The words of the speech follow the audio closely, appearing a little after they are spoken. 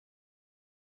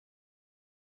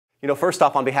First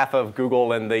off, on behalf of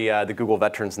Google and the Google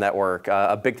Veterans Network,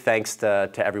 a big thanks to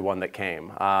everyone that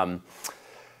came.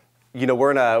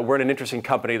 We're in an interesting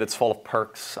company that's full of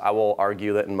perks. I will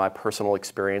argue that in my personal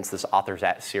experience, this Authors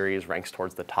At series ranks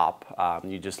towards the top.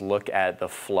 You just look at the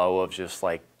flow of just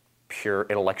like pure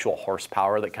intellectual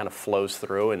horsepower that kind of flows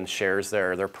through and shares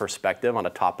their perspective on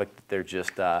a topic that they're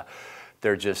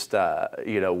just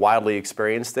wildly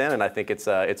experienced in, and I think it's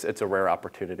a rare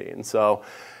opportunity. And so,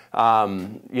 as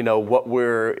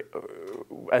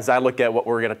I look at what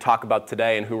we're going to talk about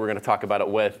today and who we're going to talk about it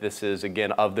with, this is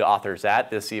again of the Authors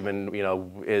At. This even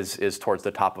is towards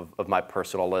the top of my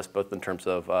personal list, both in terms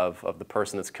of the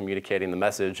person that's communicating the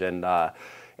message and the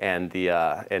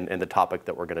topic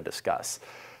that we're going to discuss.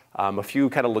 A few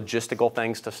kind of logistical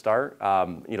things to start.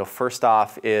 First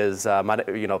off is my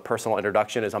personal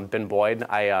introduction is I'm Ben Boyd.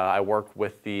 I work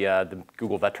with the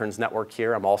Google Veterans Network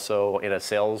here. I'm also in a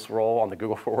sales role on the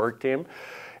Google for Work team.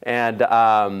 And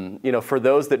for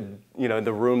those that in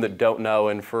the room that don't know,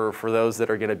 and for those that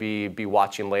are going to be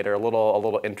watching later, a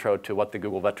little intro to what the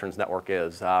Google Veterans Network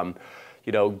is.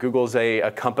 Google's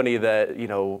a company that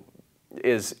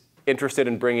is interested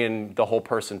in bringing the whole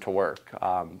person to work.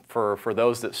 For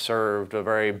those that served, a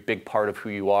very big part of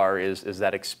who you are is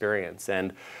that experience.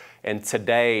 And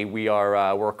today we're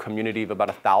a community of about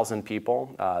 1,000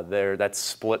 people. That's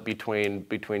split between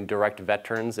direct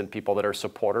veterans and people that are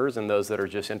supporters and those that are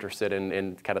just interested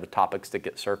in kind of the topics that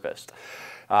get surfaced.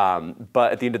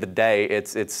 But at the end of the day,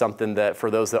 it's something that for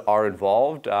those that are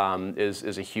involved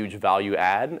is a huge value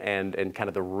add, and kind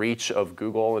of the reach of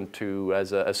Google into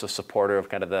as a supporter of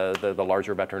kind of the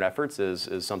larger veteran efforts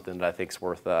is something that I think is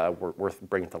worth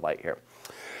bringing to light here.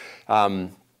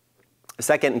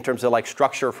 Second, in terms of like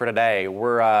structure for today,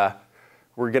 we're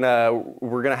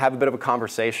gonna have a bit of a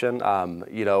conversation.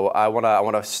 I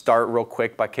wanna start real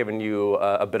quick by giving you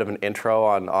a bit of an intro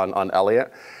on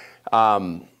Elliot.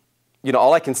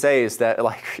 All I can say is that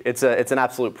it's an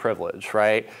absolute privilege,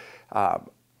 right?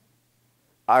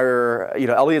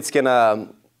 Elliot's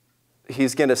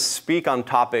he's gonna speak on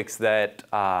topics that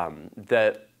I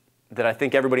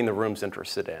think everybody in the room's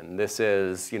interested in. This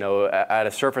is at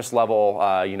a surface level,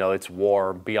 it's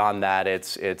war. Beyond that,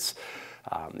 it's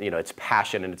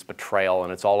passion and it's betrayal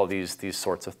and it's all of these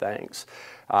sorts of things.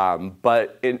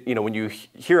 But when you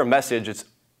hear a message, it's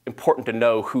important to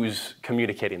know who's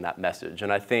communicating that message.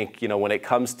 And I think, when it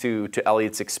comes to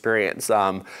Elliot's experience,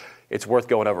 it's worth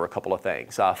going over a couple of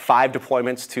things. 5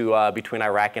 deployments between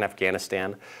Iraq and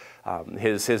Afghanistan.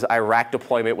 His Iraq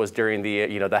deployment was during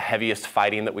the heaviest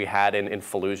fighting that we had in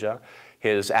Fallujah.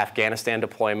 His Afghanistan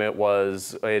deployment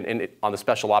was on the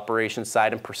special operations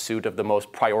side in pursuit of the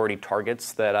most priority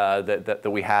targets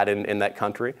that we had in that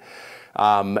country.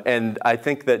 And I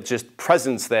think that just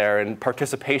presence there and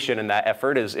participation in that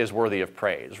effort is worthy of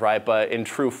praise, right? But in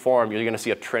true form, you're going to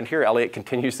see a trend here. Elliot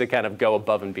continues to kind of go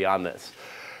above and beyond this.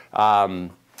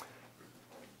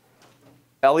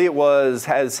 Elliot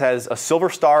has a silver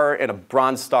star and a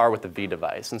bronze star with the V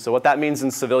device. And so what that means in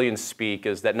civilian speak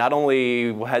is that not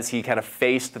only has he kind of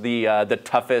faced the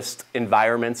toughest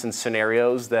environments and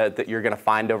scenarios that you're going to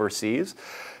find overseas,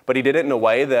 but he did it in a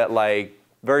way that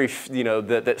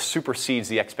that supersedes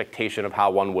the expectation of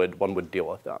how one would deal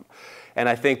with them. And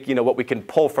I think what we can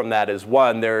pull from that is,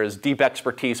 one, there is deep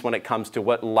expertise when it comes to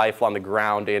what life on the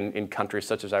ground in countries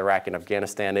such as Iraq and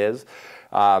Afghanistan is,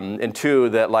 and two,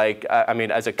 that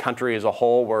as a country as a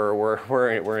whole,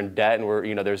 we're in debt,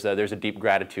 and there's a deep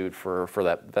gratitude for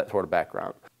that sort of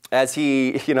background. As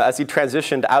he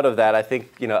transitioned out of that, I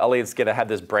think Elliot's going to have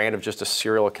this brand of just a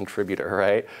serial contributor,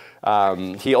 right?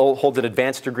 He holds an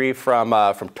advanced degree from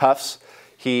Tufts.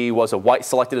 He was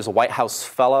selected as a White House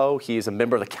Fellow. He's a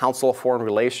member of the Council of Foreign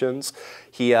Relations.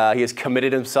 He has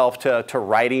committed himself to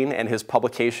writing, and his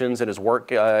publications and his work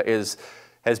has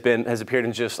appeared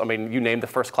in just, you name the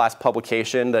first-class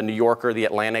publication, the New Yorker, the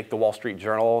Atlantic, the Wall Street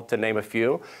Journal, to name a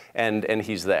few, and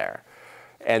he's there.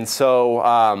 And so,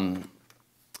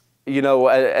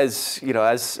 as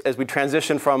we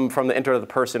transition from the intro of the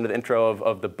person to the intro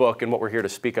of the book and what we're here to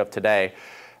speak of today,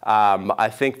 I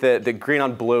think that the Green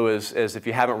on Blue is, if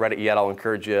you haven't read it yet, I'll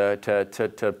encourage you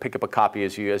to pick up a copy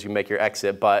as you make your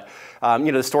exit. But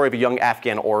the story of a young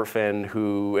Afghan orphan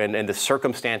and the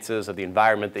circumstances of the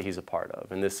environment that he's a part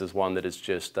of, and this is one that is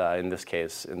just in this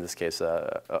case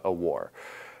a war.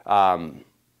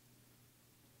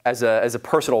 as a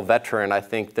personal veteran, I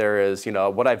think there is,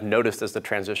 what I've noticed as the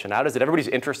transition out is that everybody's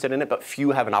interested in it, but few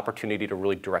have an opportunity to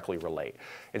really directly relate.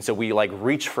 And so we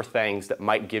reach for things that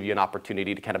might give you an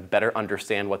opportunity to kind of better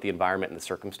understand what the environment and the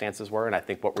circumstances were. And I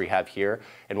think what we have here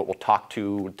and what we'll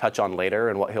touch on later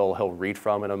and what he'll read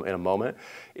from in a moment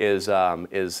is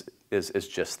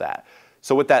just that.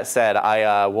 So with that said,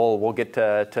 we'll get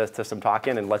to some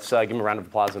talking, and let's give him a round of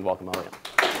applause and welcome Elliot.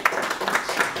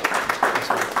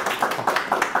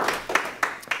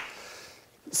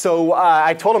 So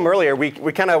I told him earlier we're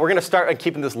going to start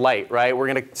keeping this light, right? We're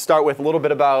going to start with a little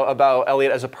bit about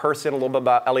Elliot as a person, a little bit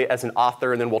about Elliot as an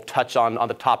author, and then we'll touch on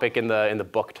the topic in the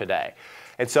book today.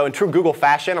 And so in true Google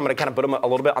fashion, I'm going to kind of put him a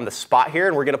little bit on the spot here,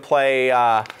 and we're going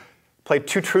to play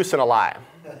two truths and a lie.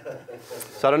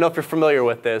 So I don't know if you're familiar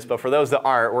with this, but for those that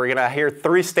aren't, we're going to hear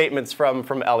 3 statements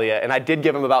from Elliot. And I did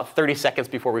give him about 30 seconds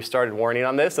before we started warning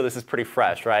on this, so this is pretty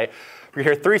fresh, right? We're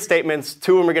going to hear 3 statements.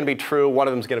 2 of them are going to be true. 1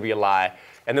 of them is going to be a lie.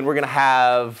 And then we're going to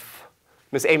have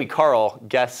Miss Amy Carl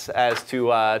guess as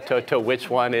to which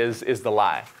one is the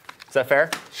lie. Is that fair?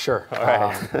 Sure. All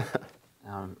right.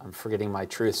 I'm forgetting my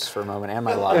truths for a moment and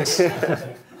my lies.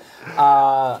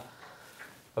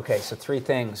 Okay, so 3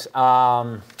 things.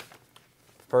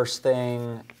 First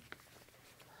thing,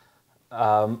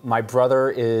 my brother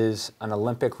is an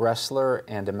Olympic wrestler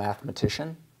and a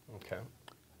mathematician. Okay.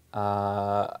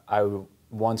 I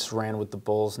once ran with the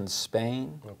Bulls in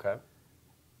Spain. Okay.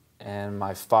 And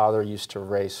my father used to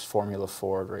race Formula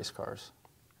Ford race cars.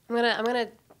 I'm gonna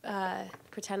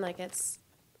pretend like it's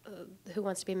Who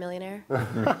Wants to Be a Millionaire.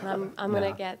 And I'm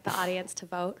gonna get the audience to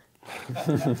vote,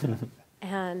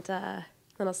 and then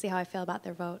I'll see how I feel about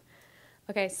their vote.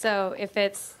 Okay, so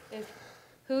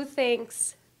who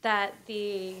thinks that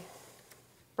the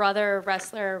brother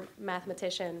wrestler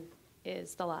mathematician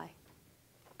is the lie?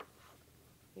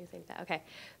 You think that? Okay.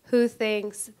 Who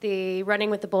thinks the running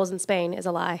with the Bulls in Spain is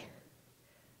a lie?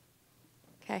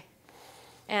 Okay.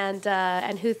 And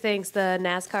who thinks the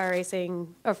NASCAR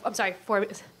racing, or I'm sorry,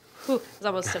 it's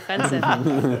almost offensive.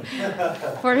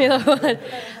 Formula One.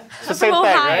 I'm from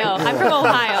Ohio. Right? I'm from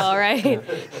Ohio, right?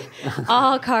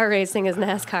 All car racing is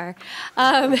NASCAR.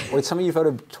 Wait, some of you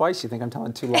voted twice. You think I'm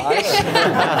telling 2 lies?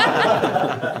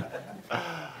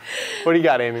 What do you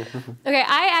got, Amy? Okay,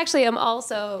 I actually am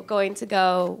also going to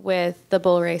go with the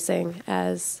bull racing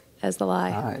as the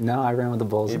lie. No, I ran with the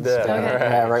Bulls. You did. Okay.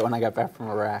 Yeah, right when I got back from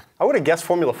Iraq. I would have guessed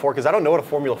Formula 4 because I don't know what a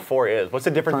Formula 4 is. What's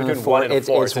the difference between 1 and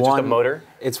 4? Is it just a motor?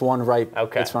 It's one right.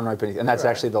 Okay. It's one right beneath, and that's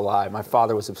actually the lie. My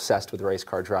father was obsessed with race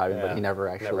car driving, but he never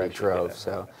actually drove.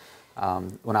 So,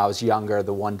 when I was younger,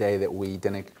 the one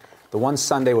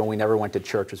Sunday when we never went to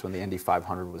church was when the Indy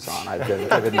 500 was on. I have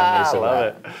vivid memories I of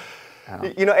love that. it.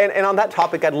 And on that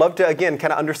topic, I'd love to, again,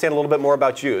 kind of understand a little bit more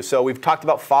about you. So we've talked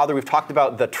about father. We've talked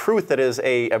about the truth that is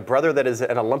a brother that is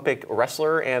an Olympic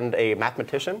wrestler and a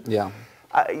mathematician. Yeah.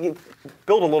 You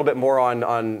build a little bit more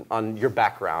on your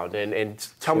background and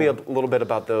tell me a little bit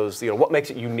about those, what makes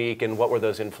it unique and what were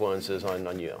those influences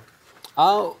on you?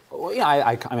 Well, yeah,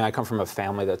 I come from a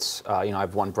family that's, I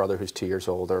have one brother who's 2 years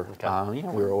older. Okay.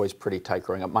 We were always pretty tight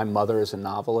growing up. My mother is a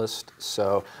novelist,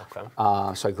 so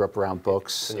so I grew up around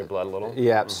books. It's in your blood a little?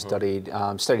 Yeah, studied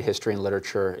history and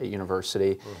literature at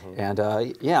university. And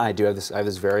I have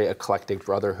this very eclectic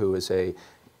brother who is a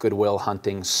Goodwill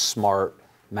Hunting, smart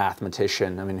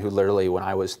mathematician. I mean, who literally, when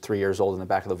I was 3 years old in the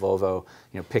back of the Volvo,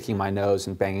 picking my nose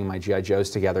and banging my G.I. Joes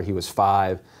together, he was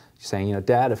 5. Saying,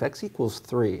 Dad, if X equals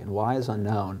 3 and Y is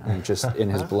unknown, just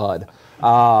in his blood.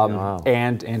 Wow.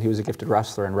 And he was a gifted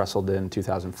wrestler and wrestled in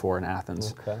 2004 in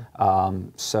Athens. Okay.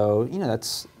 So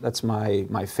that's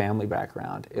my family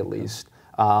background at least.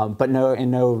 But no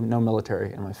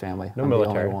military in my family. No I'm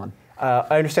military. The only one.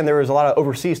 I understand there was a lot of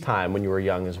overseas time when you were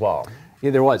young as well. Yeah,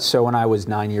 there was. So when I was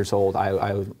 9 years old,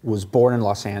 I was born in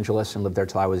Los Angeles and lived there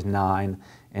till I was 9,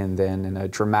 and then in a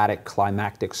dramatic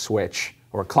climactic switch,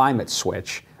 or climate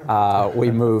switch,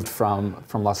 we moved from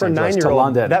Los Angeles to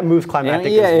London. That moved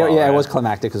climactic as well. Yeah, it was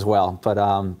climactic as well. But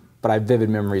I have vivid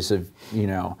memories of,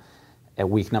 at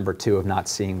week number 2 of not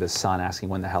seeing the sun, asking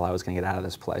when the hell I was going to get out of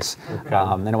this place. Okay.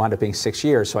 Then it wound up being 6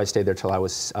 years, so I stayed there till I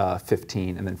was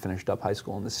 15 and then finished up high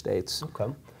school in the States.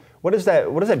 Okay. What does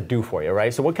that do for you,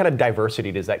 right? So what kind of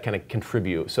diversity does that kind of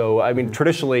contribute? So, I mean,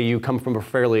 traditionally you come from a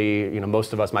fairly,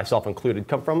 most of us, myself included,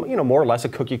 come from, more or less a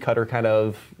cookie cutter kind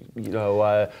of,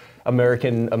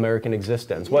 American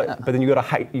existence. Yeah. But then you go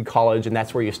to college and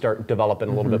that's where you start developing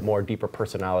a little bit more deeper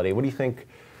personality. What do you think?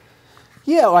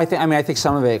 Yeah, well, I think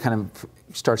some of it kind of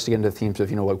starts to get into themes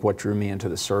of, like what drew me into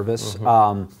the service.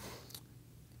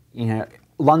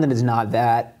 London is not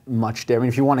that much different. I mean,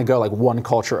 if you want to go like one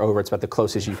culture over, it's about the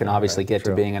closest you can obviously get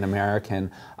to being an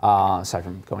American, aside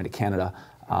from going to Canada,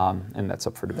 and that's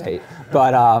up for debate.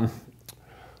 But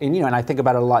and you know, and I think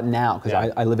about it a lot now because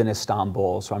I live in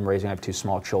Istanbul, so I have 2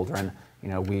 small children. You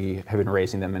know, we have been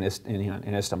raising them in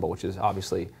Istanbul, which is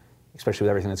obviously, especially with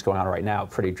everything that's going on right now,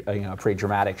 pretty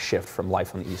dramatic shift from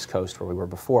life on the East Coast where we were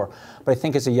before. But I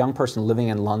think as a young person living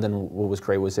in London, what was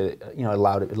great was it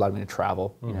allowed me to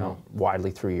travel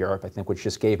widely through Europe. I think, which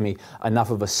just gave me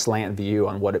enough of a slant view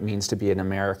on what it means to be an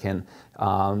American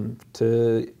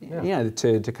to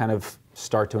kind of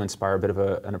start to inspire a bit of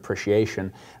an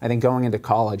appreciation. I think going into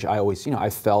college, I always I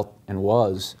felt and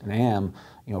was and am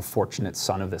fortunate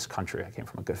son of this country. I came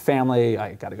from a good family.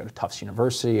 I got to go to Tufts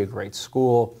University, a great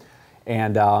school.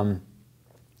 And I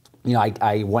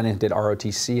went and did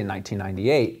ROTC in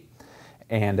 1998,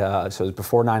 and so it was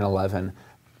before 9/11.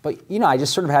 But I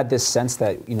just sort of had this sense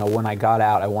that when I got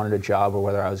out, I wanted a job, or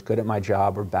whether I was good at my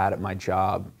job or bad at my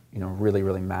job, really,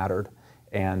 really mattered.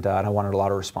 And I wanted a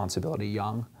lot of responsibility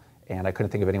young, and I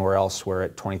couldn't think of anywhere else where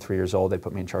at 23 years old they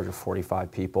put me in charge of 45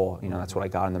 people. That's what I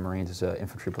got in the Marines as an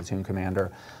infantry platoon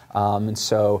commander. And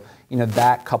so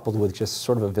that coupled with just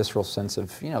sort of a visceral sense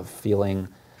of feeling.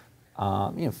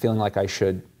 Feeling like I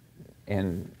should,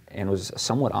 and was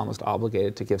somewhat almost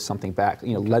obligated to give something back.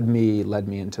 Led me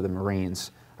into the Marines.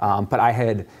 But I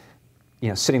had,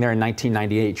 sitting there in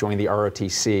 1998, joining the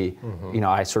ROTC.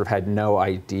 I sort of had no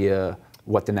idea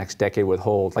what the next decade would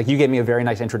hold. Like, you gave me a very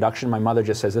nice introduction. My mother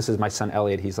just says, "This is my son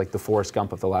Elliot. He's like the Forrest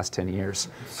Gump of the last 10 years."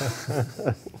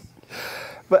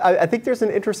 But I think there's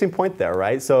an interesting point there,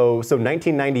 right? So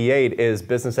 1998 is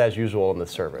business as usual in the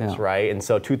service, right? And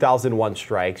so 2001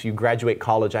 strikes. You graduate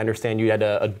college. I understand you had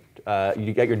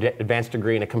you got your advanced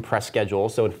degree in a compressed schedule,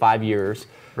 so in 5 years.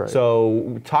 Right.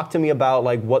 So talk to me about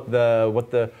like what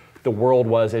the world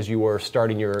was as you were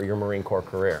starting your Marine Corps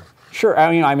career. Sure. I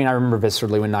remember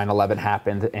viscerally when 9/11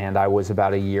 happened, and I was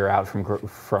about a year out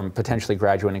from potentially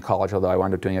graduating college, although I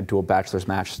wound up doing a dual bachelor's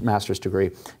master's degree.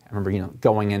 I remember,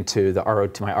 going into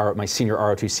my senior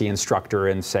ROTC instructor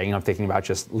and saying, I'm thinking about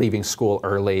just leaving school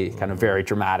early, kind of very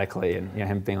dramatically, and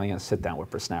him being like, sit down,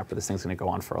 whippersnapper, this thing's going to go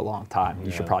on for a long time.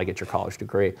 You should probably get your college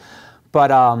degree.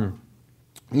 But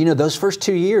those first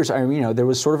 2 years, there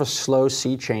was sort of a slow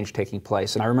sea change taking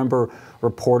place. And I remember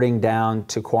reporting down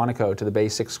to Quantico, to the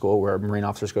basic school where Marine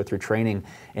officers go through training,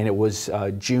 and it was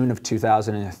June of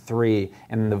 2003,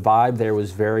 and the vibe there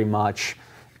was very much,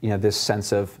 this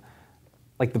sense of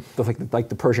like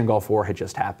the Persian Gulf War had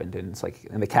just happened, and it's like,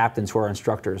 and the captains who are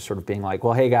instructors sort of being like,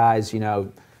 well, hey guys,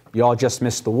 you all just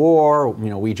missed the war.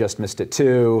 We just missed it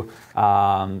too.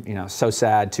 So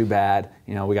sad, too bad.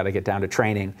 We got to get down to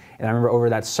training. And I remember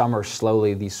over that summer,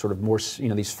 slowly, these sort of more,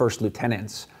 these first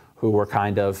lieutenants who were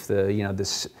kind of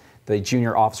the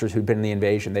junior officers who'd been in the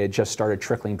invasion, they had just started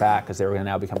trickling back because they were going to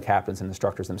now become captains and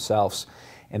instructors themselves.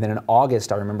 And then in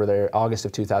August, I remember August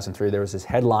of 2003, there was this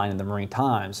headline in the Marine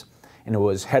Times, and it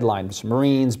was headlines,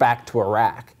 Marines back to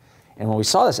Iraq. And when we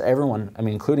saw this, everyone,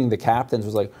 including the captains,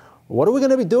 was like, what are we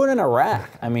going to be doing in Iraq?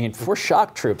 We're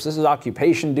shock troops. This is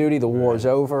occupation duty. The war is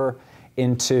over.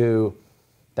 Into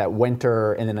that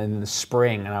winter, and then in the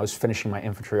spring, and I was finishing my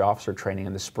infantry officer training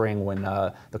in the spring when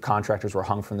the contractors were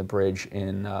hung from the bridge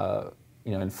in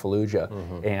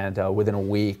Fallujah, and within a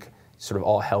week, sort of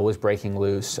all hell was breaking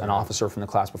loose. An officer from the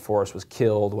class before us was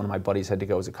killed. One of my buddies had to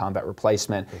go as a combat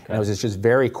replacement, and it was this just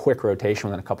very quick rotation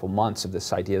within a couple months of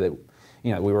this idea that.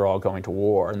 We were all going to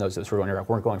war, and those of us who were going to Iraq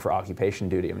weren't going for occupation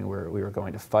duty. We were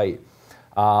going to fight.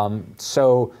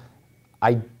 So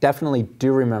I definitely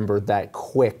do remember that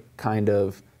quick kind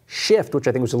of shift, which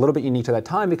I think was a little bit unique to that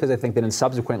time, because I think that in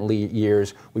subsequent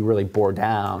years we really bore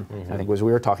down. I think as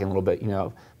we were talking a little bit,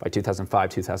 by 2005,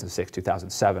 2006,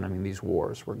 2007, these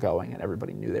wars were going, and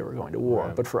everybody knew they were going to war.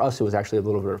 Right. But for us, it was actually a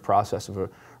little bit of a process of a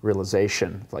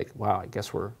realization, like, wow, I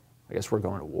guess we're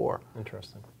going to war.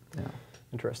 Interesting. Yeah.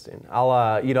 Interesting. I'll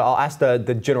ask the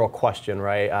general question,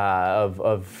 right?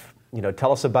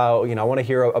 Tell us about, I want to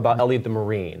hear about Elliot the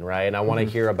Marine, right? And I want to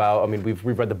hear about, we've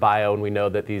read the bio, and we know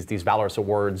that these valorous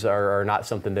awards are not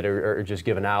something that are just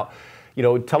given out.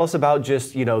 Tell us about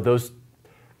just, those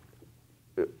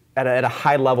at a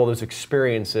high level, those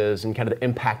experiences and kind of the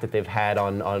impact that they've had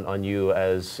on you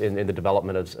as in the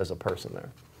development as a person there.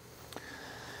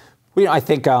 Well, I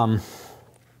think.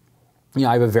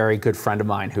 I have a very good friend of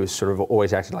mine who's sort of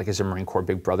always acted like he's a Marine Corps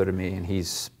big brother to me, and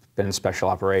he's been in special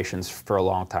operations for a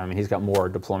long time. He's got more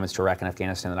deployments to Iraq and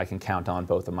Afghanistan than I can count on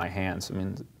both of my hands.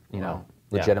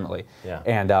 Legitimately. Yeah.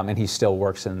 And he still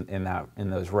works in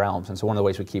those realms. And so one of the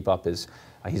ways we keep up is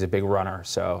he's a big runner.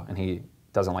 So, and he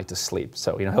doesn't like to sleep.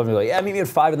 So, he'll be like, yeah, meet me at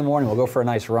 5 in the morning, we'll go for a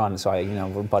nice run. So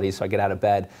we're buddies, so I get out of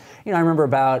bed. I remember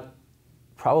about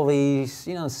probably,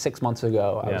 6 months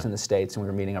ago, I was in the States and we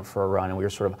were meeting up for a run and we were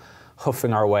sort of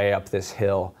hoofing our way up this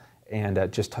hill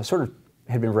and just sort of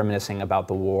had been reminiscing about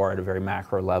the war at a very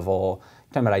macro level,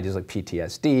 talking about ideas like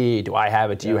PTSD, do I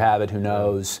have it, do you have it, who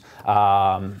knows,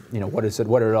 what is it,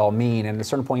 what did it all mean? And at a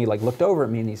certain point he looked over at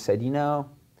me and he said,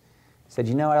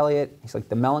 Elliot, he's like,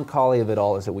 the melancholy of it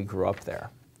all is that we grew up there.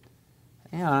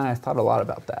 And I thought a lot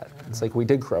about that. It's like we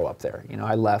did grow up there.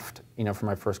 I left, for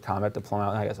my first combat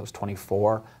deployment, I guess I was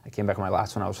 24. I came back on my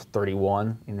last one, I was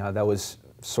 31. That was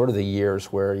sort of the years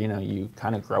where, you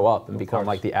kind of grow up and become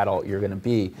like the adult you're going to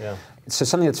be. Yeah. So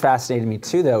something that's fascinated me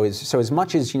too, though, is so as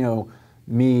much as,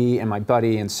 me and my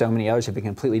buddy and so many others have been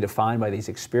completely defined by these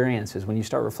experiences, when you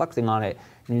start reflecting on it,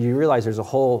 you realize there's a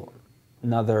whole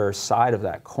another side of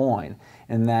that coin,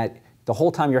 and that the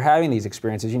whole time you're having these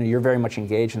experiences, you're very much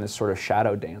engaged in this sort of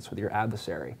shadow dance with your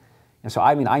adversary. And so,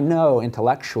 I know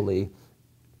intellectually,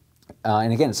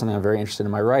 and again, it's something I'm very interested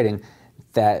in my writing,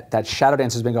 that shadow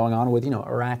dance has been going on with,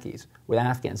 Iraqis, with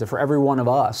Afghans. And for every one of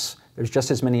us, there's just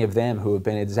as many of them who have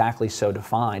been exactly so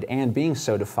defined, and being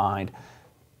so defined,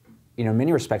 in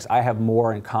many respects, I have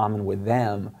more in common with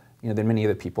them, than many of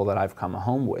the people that I've come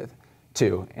home with,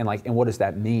 too. And what does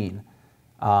that mean?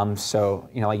 So,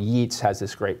 Yeats has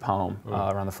this great poem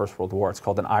around the First World War. It's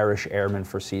called "An Irish Airman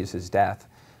Foresees His Death."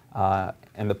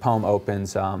 And the poem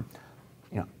opens,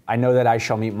 I know that I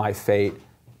shall meet my fate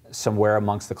somewhere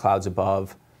amongst the clouds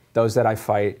above. Those that I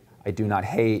fight, I do not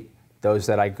hate. Those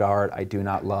that I guard, I do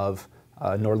not love.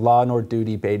 Nor law nor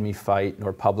duty bade me fight,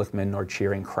 nor public men nor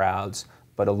cheering crowds,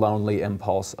 but a lonely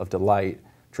impulse of delight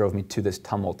drove me to this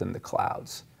tumult in the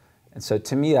clouds. And so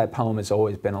to me, that poem has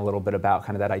always been a little bit about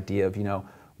kind of that idea of,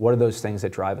 what are those things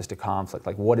that drive us to conflict?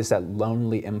 Like, what is that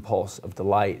lonely impulse of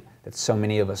delight that so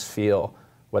many of us feel,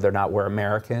 whether or not we're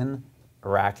American,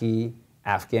 Iraqi,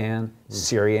 Afghan,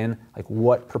 Syrian, like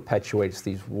what perpetuates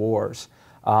these wars?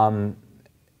 And,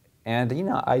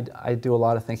 I do a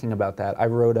lot of thinking about that. I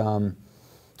wrote,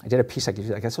 I did a piece, I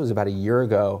guess it was about a year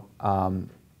ago,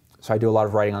 so I do a lot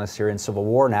of writing on the Syrian civil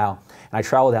war now, and I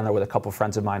traveled down there with a couple of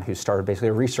friends of mine who started basically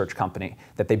a research company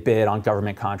that they bid on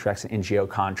government contracts and NGO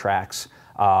contracts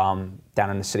down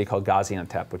in a city called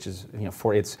Gaziantep, which is,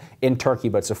 it's in Turkey,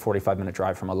 but it's a 45-minute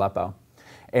drive from Aleppo.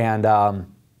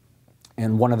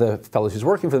 And one of the fellows who's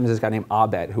working for them is this guy named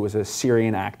Abed, who was a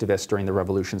Syrian activist during the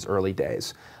revolution's early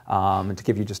days. And to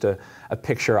give you just a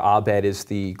picture, Abed is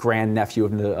the grandnephew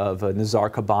of Nizar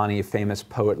Qabbani, a famous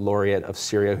poet laureate of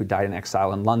Syria who died in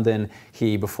exile in London.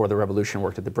 He, before the revolution,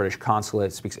 worked at the British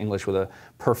consulate, speaks English with a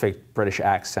perfect British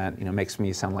accent, makes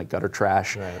me sound like gutter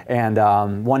trash. Right.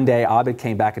 And one day, Abed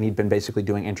came back and he'd been basically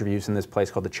doing interviews in this place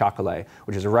called the Chakale,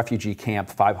 which is a refugee camp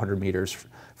 500 meters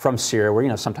from Syria,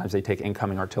 where sometimes they take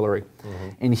incoming artillery. Mm-hmm.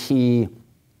 And he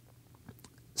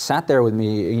sat there with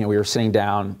me, we were sitting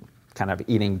down, kind of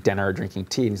eating dinner, drinking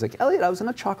tea, and he's like, Elliot, I was in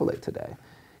a chocolate today.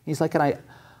 He's like, and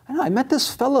I met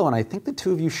this fellow, and I think the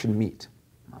two of you should meet.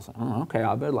 And I was like, oh, okay,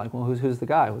 Abed, well, who's the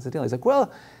guy? What's the deal? He's like,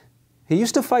 well, he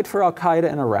used to fight for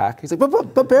Al-Qaeda in Iraq. He's like,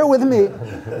 but bear with me.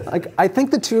 I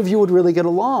think the two of you would really get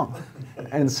along.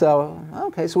 And so,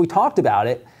 okay, so we talked about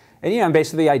it. And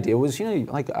basically the idea was,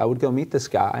 I would go meet this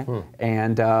guy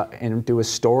and do a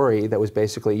story that was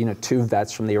basically, two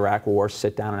vets from the Iraq War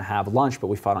sit down and have lunch, but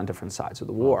we fought on different sides of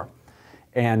the war.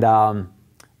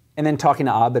 And then talking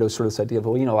to Abed, it was sort of this idea of,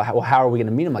 how are we going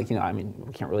to meet him? We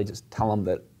can't really just tell him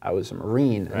that I was a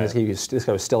Marine. Right. And this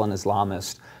guy was still an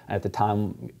Islamist at the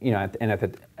time, and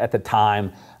at the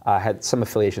time had some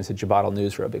affiliations to Jabhat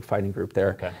al-Nusra, a big fighting group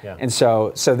there. Okay, yeah. And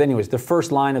so then anyways, the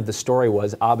first line of the story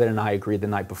was Abed and I agreed the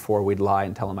night before we'd lie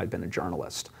and tell him I'd been a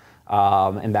journalist.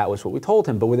 And that was what we told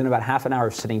him. But within about half an hour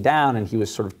of sitting down and he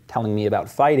was sort of telling me about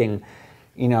fighting,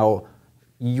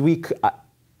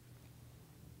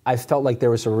 I felt like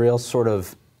there was a real sort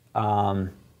of,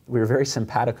 we were very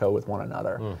simpatico with one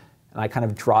another. And I kind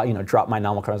of dropped my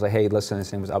nominal card. I was like, hey, listen,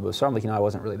 his name was Abu Sar. I'm like, I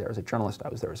wasn't really there as a journalist. I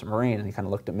was there as a Marine. And he kind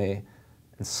of looked at me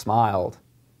and smiled.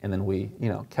 And then we,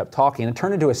 kept talking. And it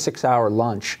turned into a 6-hour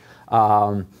lunch.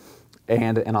 And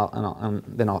then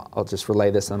I'll just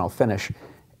relay this and then I'll finish.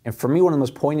 And for me, one of the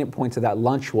most poignant points of that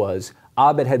lunch was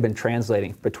Abed had been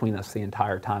translating between us the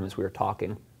entire time as we were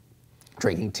talking,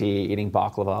 drinking tea, eating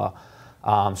baklava,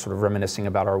 sort of reminiscing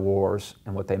about our wars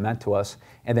and what they meant to us.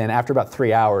 And then after about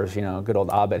 3 hours, good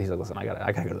old Abed, he's like, listen, I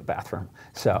gotta go to the bathroom.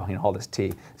 So, all this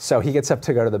tea. So he gets up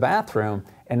to go to the bathroom,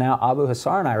 and now Abu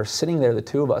Hassar and I are sitting there, the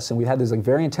two of us, and we've had this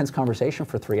very intense conversation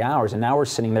for 3 hours, and now we're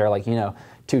sitting there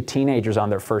two teenagers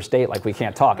on their first date, we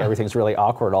can't talk. Everything's really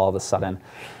awkward all of a sudden.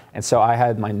 And so I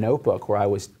had my notebook where I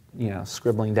was,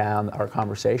 scribbling down our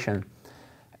conversation,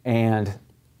 and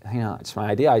it's my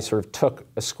idea. I sort of took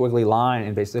a squiggly line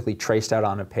and basically traced out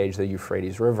on a page the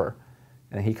Euphrates River.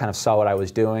 And he kind of saw what I was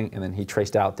doing, and then he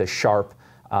traced out this sharp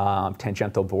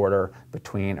tangential border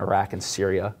between Iraq and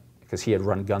Syria, because he had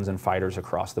run guns and fighters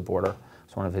across the border.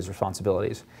 It's one of his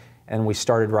responsibilities. And I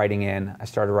started writing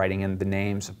in the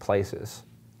names of places,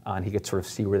 and he could sort of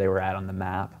see where they were at on the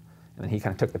map. And then he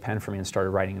kind of took the pen from me and started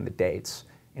writing in the dates.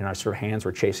 Our sort of hands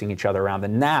were chasing each other around. The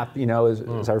nap, is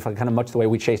kind of much the way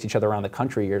we chased each other around the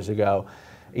country years ago.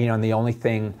 And the only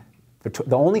thing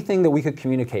that we could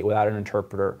communicate without an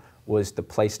interpreter was the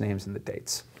place names and the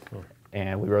dates.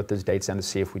 And we wrote those dates down to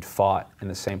see if we'd fought in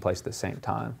the same place at the same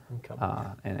time,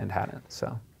 and hadn't.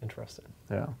 So interesting.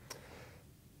 Yeah.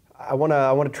 I want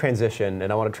to transition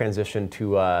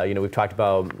to we've talked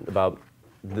about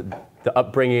the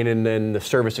upbringing and then the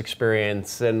service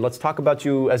experience, and let's talk about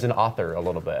you as an author a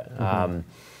little bit.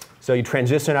 So you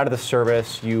transition out of the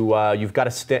service. You've got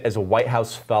a stint as a White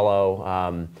House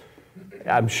fellow.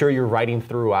 I'm sure you're writing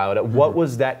throughout. What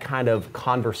was that kind of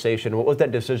conversation? What was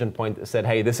that decision point that said,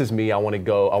 "Hey, this is me. I want to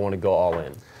go all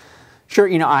in"?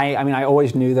 Sure. I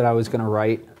always knew that I was going to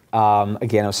write.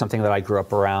 Again, it was something that I grew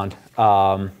up around.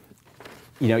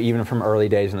 Even from early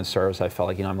days in the service, I felt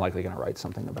like, I'm likely going to write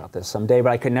something about this someday,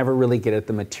 but I could never really get at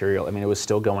the material. It was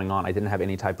still going on. I didn't have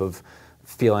any type of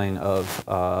feeling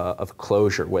of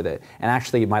closure with it. And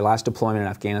actually, my last deployment in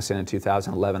Afghanistan in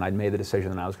 2011, I'd made the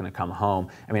decision that I was going to come home.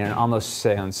 It almost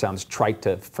sounds trite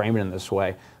to frame it in this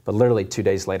way, but literally 2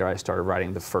 days later, I started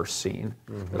writing the first scene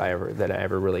that I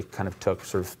ever really kind of took,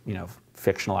 sort of,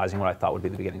 fictionalizing what I thought would be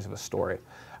the beginnings of a story.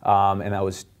 And that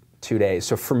was 2 days.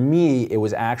 So for me, it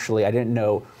was actually, I didn't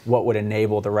know what would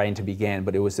enable the writing to begin,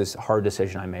 but it was this hard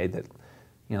decision I made that,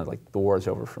 the war is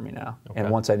over for me now. Okay. And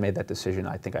once I made that decision,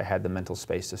 I think I had the mental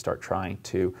space to start trying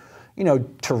to,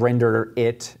 to render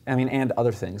it, and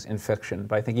other things in fiction.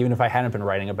 But I think even if I hadn't been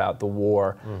writing about the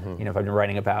war, if I'd been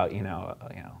writing about,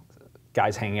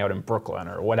 guys hanging out in Brooklyn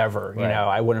or whatever, right.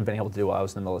 I wouldn't have been able to do while I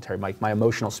was in the military. My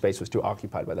emotional space was too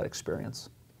occupied by that experience.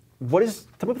 What is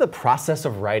some of the process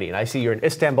of writing? I see you're in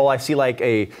Istanbul. I see like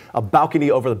a balcony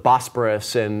over the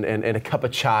Bosporus and a cup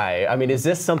of chai. Is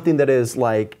this something that is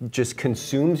like just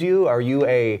consumes you? Are you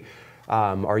a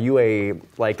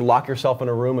like lock yourself in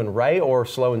a room and write, or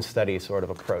slow and steady sort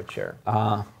of approach here?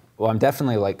 Well, I'm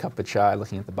definitely like cup of chai.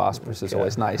 Looking at the Bosporus is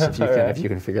always nice if you can if you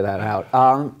can figure that out.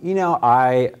 I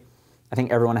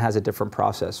think everyone has a different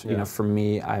process. Yeah. For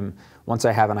me, once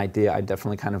I have an idea, I'm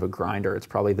definitely kind of a grinder. It's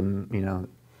probably the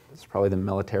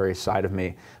military side of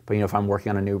me. But if I'm working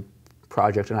on a new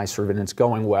project and it's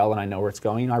going well and I know where it's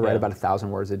going, I write about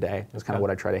 1,000 words a day. That's kind of what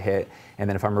I try to hit. And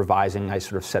then if I'm revising, I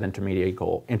sort of set intermediary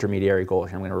goals.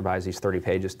 I'm going to revise these 30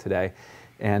 pages today.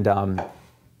 And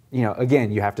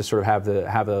again, you have to sort of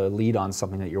have a lead on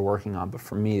something that you're working on. But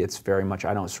for me, it's very much,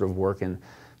 I don't sort of work in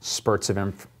spurts of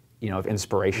of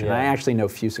inspiration. Yeah. And I actually know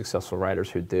few successful writers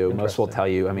who do. Most will tell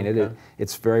you.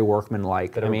 It's very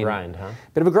workmanlike. Bit of a grind, huh?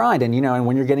 Bit of a grind, and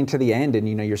when you're getting to the end, and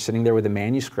you're sitting there with a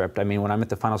manuscript. When I'm at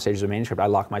the final stages of a manuscript, I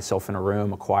lock myself in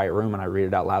a quiet room, and I read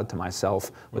it out loud to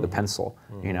myself with a pencil.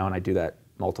 And I do that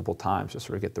multiple times to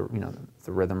sort of get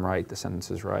the rhythm right, the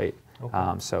sentences right.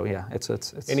 Okay. So yeah, it's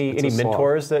any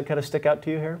mentors that kind of stick out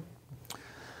to you here?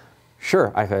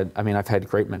 Sure, I've had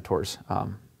great mentors.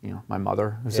 My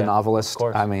mother, who's a novelist. Of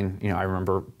course. I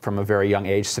remember from a very young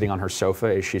age sitting on her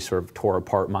sofa as she sort of tore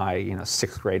apart my,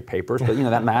 6th grade papers. But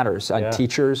that matters.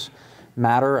 Teachers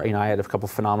matter. I had a couple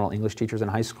phenomenal English teachers in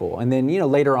high school, and then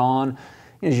later on,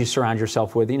 as you surround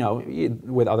yourself with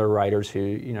with other writers who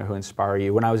inspire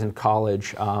you. When I was in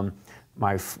college,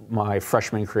 my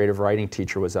freshman creative writing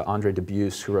teacher was Andre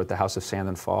Dubus, who wrote The House of Sand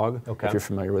and Fog. Okay. If you're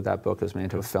familiar with that book, it was made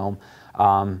into a film.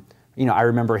 I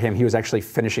remember him, he was actually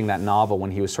finishing that novel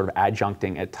when he was sort of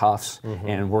adjuncting at Tufts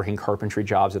and working carpentry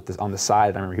jobs on the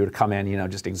side. I remember he would come in,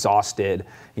 just exhausted,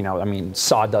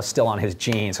 sawdust still on his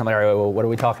jeans. I'm like, all right, well, what are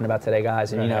we talking about today,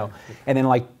 guys? And, and then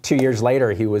like 2 years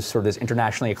later, he was sort of this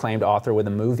internationally acclaimed author with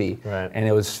a movie. Right.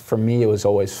 And for me, it was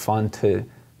always fun to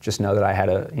just know that I had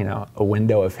a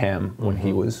window of him when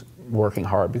he was working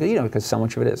hard, because so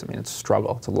much of it is, it's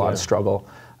struggle. It's a lot of struggle,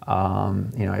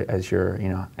 as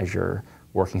you're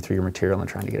working through your material and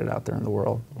trying to get it out there in the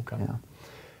world. Okay. Yeah.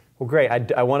 Well, great.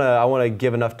 I want to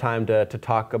give enough time to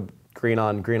talk green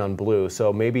on blue.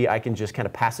 So maybe I can just kind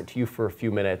of pass it to you for a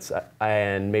few minutes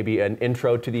and maybe an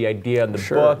intro to the idea in the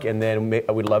book, and then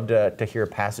I would love to hear a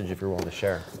passage if you're willing to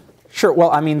share. Sure.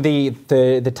 Well, I mean,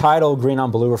 the title Green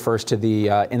on Blue refers to the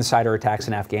insider attacks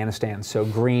in Afghanistan. So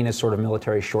green is sort of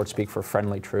military short speak for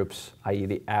friendly troops, i.e.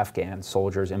 the Afghan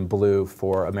soldiers, and blue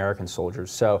for American soldiers.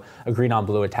 So a green on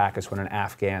blue attack is when an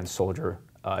Afghan soldier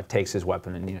takes his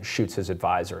weapon and shoots his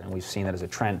advisor, and we've seen that as a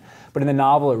trend. But in the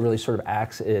novel, it really sort of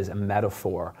acts as a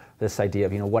metaphor, this idea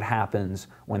of what happens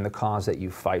when the cause that you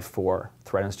fight for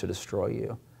threatens to destroy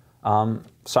you.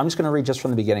 So I'm just going to read just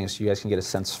from the beginning so you guys can get a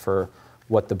sense for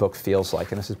what the book feels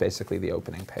like, and this is basically the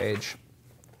opening page.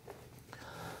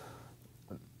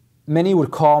 Many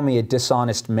would call me a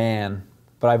dishonest man,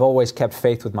 but I've always kept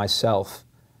faith with myself.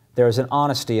 There is an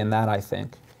honesty in that, I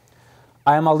think.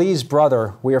 I am Ali's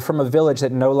brother. We are from a village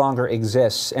that no longer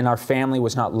exists, and our family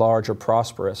was not large or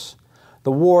prosperous.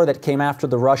 The war that came after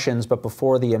the Russians, but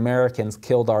before the Americans,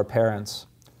 killed our parents.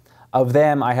 Of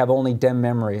them, I have only dim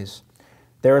memories.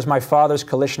 There is my father's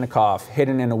Kalashnikov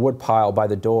hidden in a woodpile by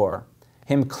the door.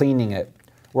 Him cleaning it,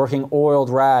 working oiled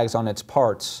rags on its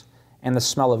parts, and the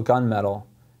smell of gunmetal,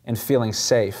 and feeling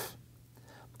safe.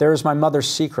 There is my mother's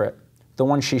secret, the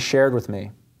one she shared with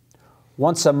me.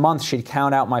 Once a month, she'd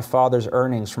count out my father's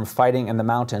earnings from fighting in the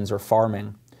mountains or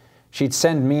farming. She'd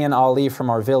send me and Ali from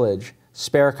our village,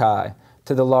 Sperkai,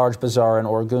 to the large bazaar in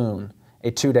Orgun,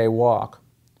 a 2-day walk.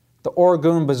 The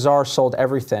Orgun bazaar sold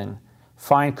everything,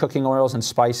 fine cooking oils and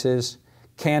spices,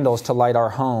 candles to light our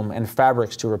home, and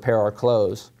fabrics to repair our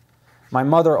clothes. My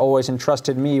mother always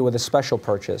entrusted me with a special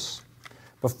purchase.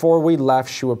 Before we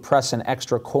left, she would press an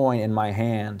extra coin in my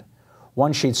hand,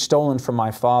 one she'd stolen from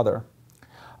my father.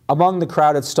 Among the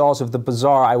crowded stalls of the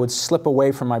bazaar, I would slip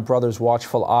away from my brother's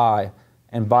watchful eye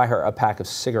and buy her a pack of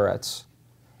cigarettes,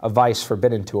 a vice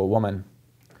forbidden to a woman.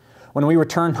 When we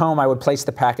returned home, I would place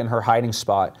the pack in her hiding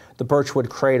spot, the birchwood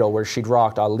cradle where she'd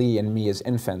rocked Ali and me as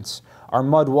infants. Our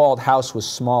mud-walled house was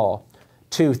small,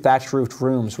 2 thatch-roofed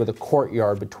rooms with a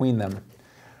courtyard between them.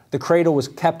 The cradle was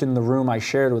kept in the room I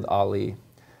shared with Ali.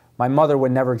 My mother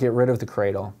would never get rid of the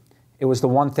cradle. It was the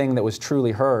one thing that was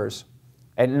truly hers.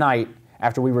 At night,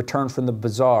 after we returned from the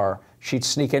bazaar, she'd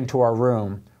sneak into our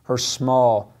room, her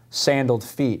small, sandaled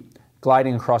feet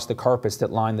gliding across the carpets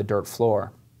that lined the dirt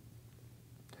floor.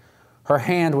 Her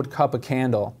hand would cup a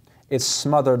candle, its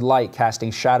smothered light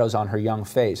casting shadows on her young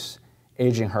face,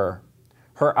 aging her.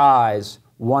 Her eyes,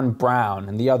 one brown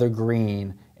and the other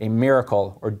green, a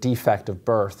miracle or defect of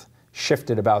birth,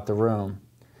 shifted about the room.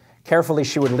 Carefully,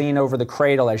 she would lean over the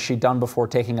cradle as she'd done before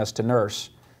taking us to nurse.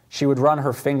 She would run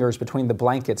her fingers between the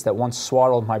blankets that once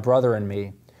swaddled my brother and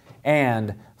me,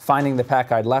 and, finding the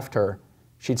pack I'd left her,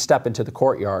 she'd step into the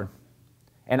courtyard.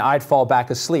 And I'd fall back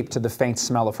asleep to the faint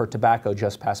smell of her tobacco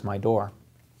just past my door.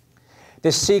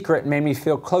 This secret made me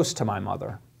feel close to my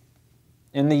mother.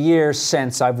 In the years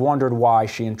since, I've wondered why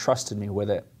she entrusted me with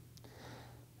it.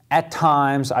 At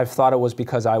times, I've thought it was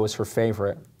because I was her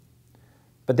favorite.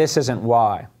 But this isn't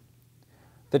why.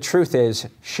 The truth is,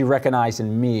 she recognized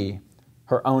in me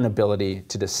her own ability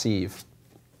to deceive.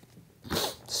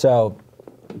 So,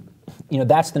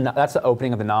 that's the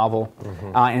opening of the novel.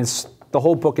 Mm-hmm. And the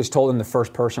whole book is told in the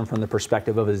first person from the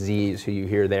perspective of Aziz, who you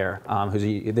hear there.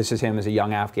 This is him as a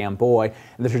young Afghan boy,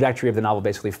 and the trajectory of the novel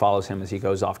basically follows him as he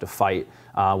goes off to fight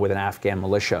with an Afghan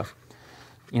militia.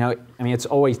 It's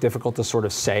always difficult to sort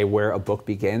of say where a book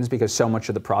begins because so much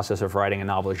of the process of writing a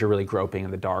novel is you're really groping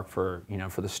in the dark for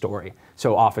the story.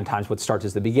 So oftentimes what starts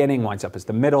as the beginning winds up as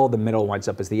the middle winds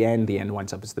up as the end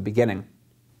winds up as the beginning.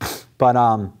 But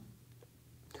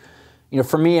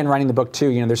for me in writing the book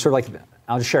too, there's sort of like,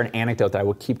 I'll just share an anecdote that I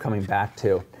will keep coming back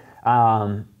to.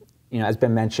 As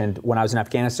been mentioned, when I was in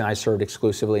Afghanistan, I served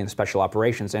exclusively in special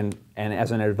operations and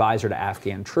as an advisor to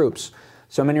Afghan troops.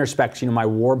 So in many respects, my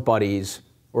war buddies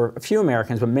were a few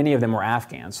Americans, but many of them were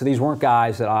Afghans. So these weren't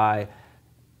guys that I,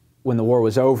 when the war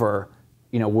was over,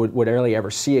 would rarely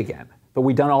ever see again. But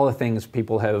we'd done all the things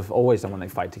people have always done when they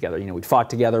fight together. We'd fought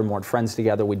together, mourned friends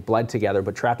together, we'd bled together,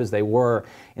 but trapped as they were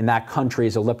in that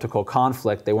country's elliptical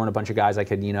conflict, they weren't a bunch of guys I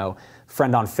could,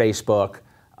 friend on Facebook,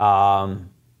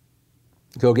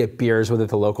 go get beers with at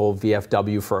the local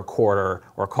VFW for a quarter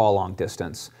or call long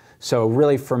distance. So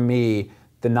really for me,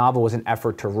 the novel was an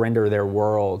effort to render their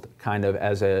world kind of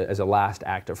as a last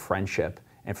act of friendship.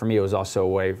 And for me, it was also a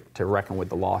way to reckon with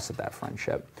the loss of that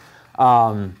friendship.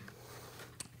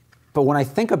 But when I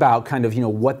think about kind of,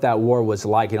 what that war was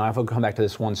like, I have to come back to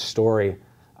this one story,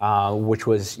 which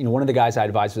was, one of the guys I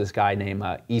advised was this guy named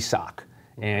Isak.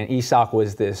 And Isak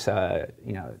was this,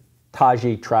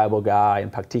 Tajik tribal guy in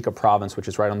Paktika province, which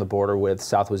is right on the border with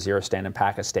South Waziristan and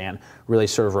Pakistan, really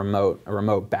sort of a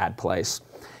remote bad place.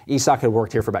 Isak had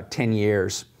worked here for about 10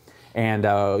 years. And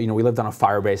we lived on a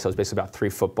fire base that was basically about 3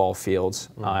 football fields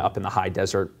up in the high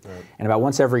desert. Right. And about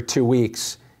once every 2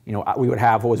 weeks, we would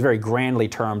have what was very grandly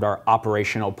termed our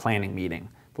operational planning meeting.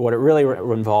 But what it really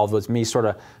involved was me sort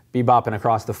of bebopping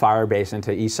across the fire base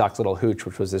into Isak's little hooch,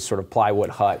 which was this sort of plywood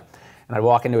hut. And I'd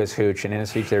walk into his hooch, and in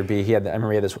his hooch there'd be, I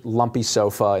remember he had this lumpy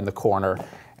sofa in the corner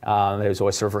that he was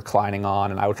always sort of reclining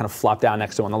on, and I would kind of flop down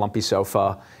next to him on the lumpy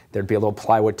sofa. There'd be a little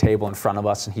plywood table in front of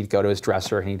us, and he'd go to his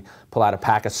dresser, and he'd pull out a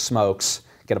pack of smokes,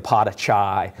 get a pot of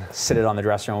chai, sit it on the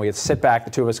dresser, and we'd sit back,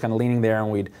 the two of us kind of leaning there,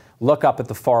 and we'd look up at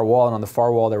the far wall, and on the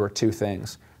far wall there were 2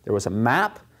 things. There was a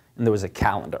map, and there was a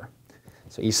calendar.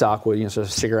 So Isak would, sort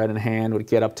of cigarette in hand, would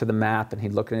get up to the map, and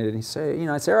he'd look at it, and he'd say,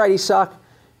 I'd say, all right, Isak,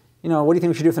 what do you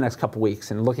think we should do for the next couple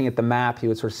weeks? And looking at the map, he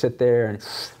would sort of sit there, and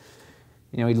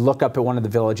he'd look up at one of the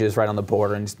villages right on the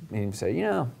border, and he'd say,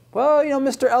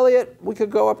 Mr. Elliot, we could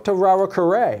go up to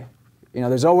Rawa-Kare.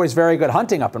 There's always very good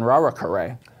hunting up in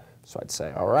Rawa-Kare. So I'd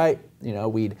say, all right.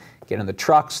 We'd get in the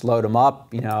trucks, load them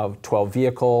up, 12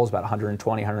 vehicles, about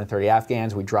 120, 130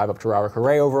 Afghans. We'd drive up to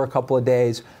Rawa-Kare over a couple of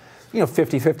days.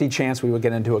 50-50 chance we would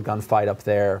get into a gunfight up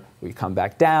there. We'd come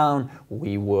back down.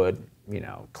 We would,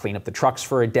 clean up the trucks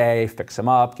for a day, fix them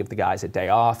up, give the guys a day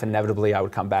off. Inevitably, I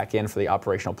would come back in for the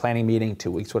operational planning meeting. 2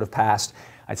 weeks would have passed.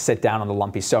 I'd sit down on the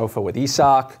lumpy sofa with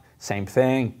Isak. Same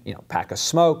thing, pack of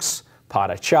smokes, pot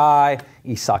of chai,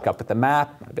 Isak up at the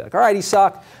map. I'd be like, all right,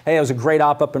 Isak, hey, it was a great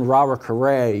op up in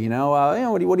Rawa-Kare.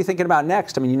 What are you thinking about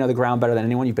next? I mean, you know the ground better than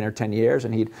anyone. You've been here 10 years.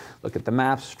 And he'd look at the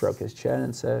map, stroke his chin,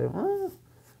 and say, well,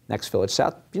 next village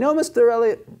south. Mr.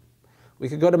 Elliot, we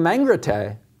could go to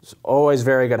Mangrate. There's always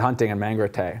very good hunting in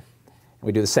Mangrate.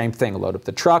 We do the same thing, load up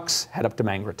the trucks, head up to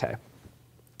Mangrate.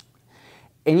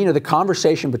 And the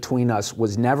conversation between us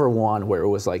was never one where it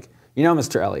was like,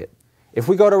 Mr. Elliot, if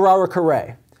we go to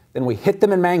Rawa-Kare, then we hit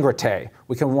them in Mangrate.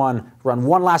 We can run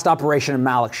one last operation in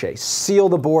Malakshey, seal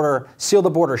the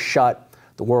border shut.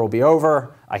 The war will be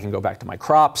over. I can go back to my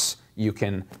crops. You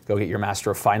can go get your Master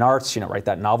of Fine Arts, write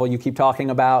that novel you keep talking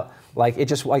about.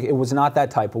 It was not that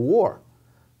type of war.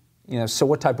 So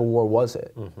what type of war was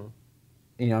it?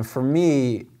 Mm-hmm. For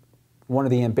me, one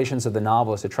of the ambitions of the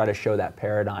novel is to try to show that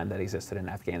paradigm that existed in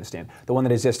Afghanistan. The one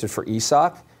that existed for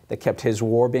Isak, that kept his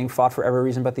war being fought for every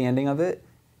reason but the ending of it,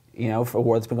 for a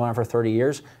war that's been going on for 30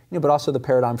 years, but also the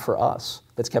paradigm for us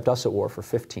that's kept us at war for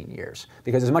 15 years.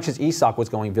 Because as much as Isak was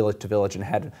going village to village and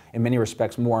had, in many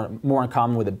respects, more in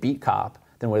common with a beat cop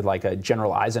than with like a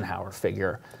General Eisenhower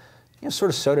figure,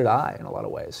 sort of so did I in a lot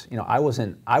of ways. I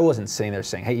wasn't sitting there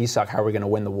saying, hey, Isak, how are we going to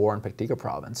win the war in Paktika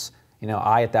province?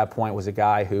 I at that point was a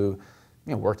guy who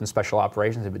worked in special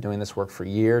operations. I've been doing this work for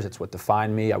years. It's what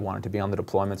defined me. I wanted to be on the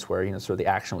deployments where sort of the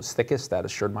action was thickest. That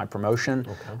assured my promotion,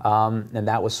 okay. And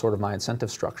that was sort of my incentive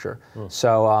structure.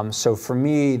 So for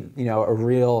me, a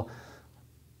real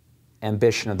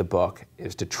ambition of the book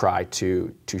is to try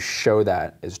to show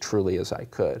that as truly as I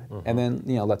could, mm-hmm. and then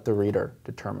let the reader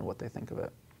determine what they think of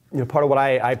it. Part of what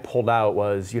I pulled out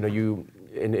was you.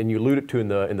 And you alluded to in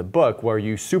the book where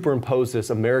you superimpose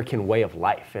this American way of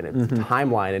life and its mm-hmm.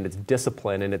 timeline and its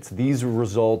discipline and it's these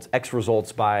results, X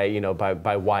results by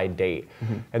Y date,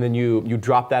 mm-hmm. and then you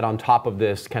drop that on top of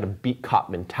this kind of beat cop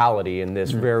mentality and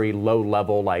this mm-hmm. very low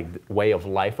level way of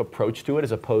life approach to it,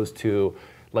 as opposed to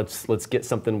let's get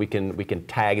something we can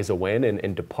tag as a win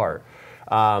and depart.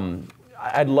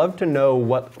 I'd love to know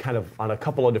what kind of on a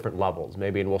couple of different levels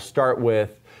maybe, and we'll start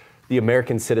with the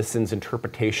American citizens'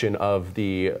 interpretation of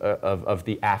the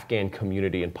Afghan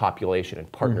community and population and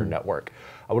partner mm-hmm. network.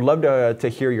 I would love to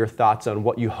hear your thoughts on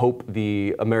what you hope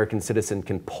the American citizen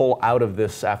can pull out of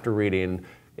this after reading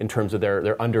in terms of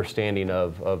their understanding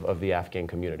of the Afghan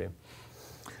community.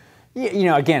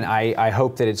 Yeah, again, I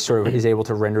hope that it sort of is able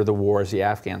to render the war as the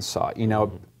Afghans saw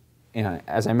it.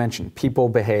 As I mentioned, people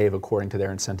behave according to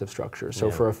their incentive structure. So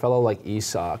for a fellow like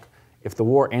Isak, if the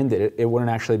war ended, it wouldn't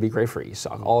actually be great for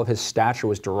Isak. Mm-hmm. All of his stature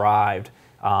was derived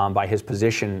by his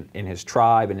position in his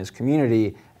tribe and his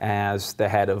community as the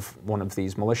head of one of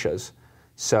these militias.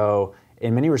 So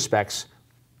in many respects,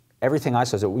 everything I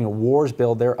said is that wars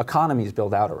their economies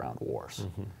build out around wars.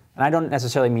 Mm-hmm. And I don't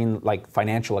necessarily mean like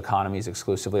financial economies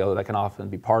exclusively, although that can often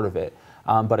be part of it,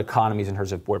 but economies in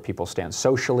terms of where people stand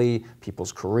socially,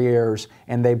 people's careers,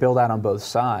 and they build out on both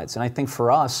sides. And I think for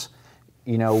us,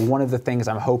 one of the things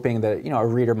I'm hoping that, a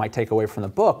reader might take away from the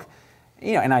book,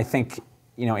 and I think,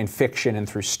 in fiction and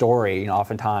through story,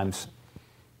 oftentimes,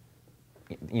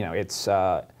 it's,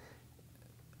 I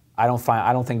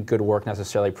don't think good work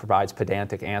necessarily provides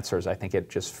pedantic answers. I think it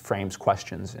just frames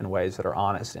questions in ways that are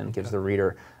honest and gives the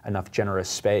reader enough generous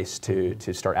space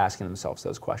to start asking themselves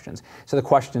those questions. So the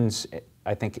questions,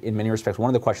 I think, in many respects, one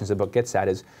of the questions the book gets at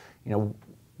is,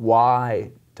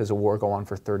 why does a war go on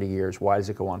for 30 years? Why does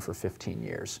it go on for 15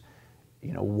 years?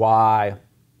 Why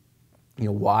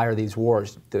are these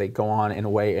wars? Do they go on in a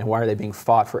way, and why are they being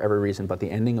fought for every reason but the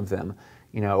ending of them?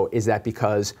 Is that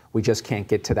because we just can't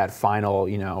get to that final,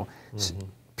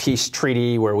 peace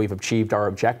treaty where we've achieved our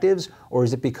objectives, or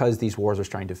is it because these wars are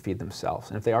starting to feed themselves?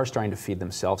 And if they are starting to feed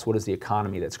themselves, what is the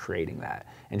economy that's creating that?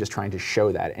 And just trying to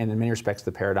show that. And in many respects,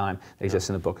 the paradigm that exists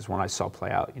in the book is one I saw play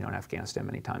out, in Afghanistan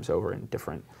many times over in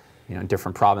different, in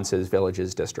different provinces,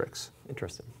 villages, districts.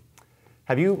 Interesting.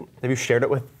 Have you shared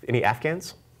it with any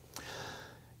Afghans?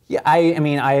 Yeah,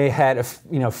 I had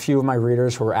a few of my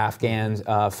readers who were Afghans,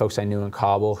 folks I knew in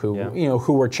Kabul who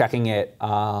who were checking it.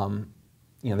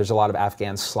 There's a lot of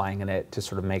Afghan slang in it to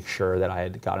sort of make sure that I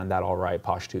had gotten that all right,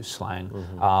 Pashto slang.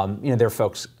 There are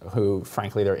folks who,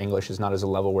 frankly, their English is not as a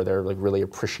level where they're like really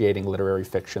appreciating literary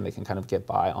fiction. They can kind of get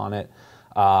by on it.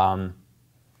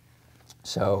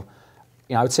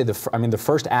 I would say the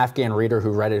first Afghan reader who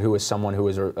read it, who was someone who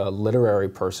was a literary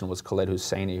person, was Khaled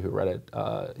Hosseini, who read it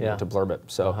to blurb it.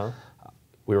 So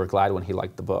we were glad when he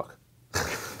liked the book.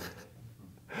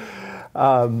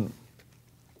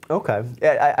 Okay.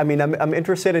 I'm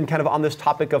interested in kind of on this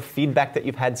topic of feedback that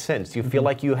you've had since. Do you feel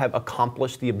like you have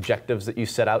accomplished the objectives that you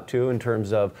set out to in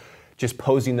terms of just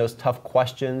posing those tough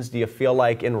questions? Do you feel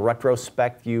like in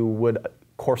retrospect you would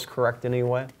course correct in any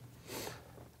way?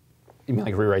 You mean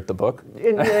like rewrite the book?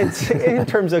 In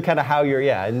terms of kind of how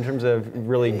in terms of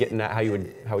really getting at how you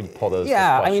would pull those.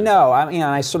 Yeah, those questions.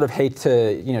 I sort of hate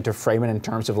to to frame it in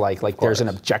terms of like there's an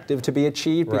objective to be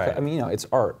achieved. Because, Right. It's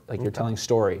art. Like you're telling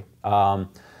story.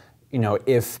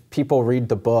 If people read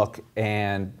the book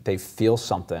and they feel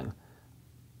something,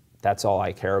 that's all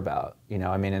I care about.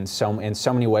 In so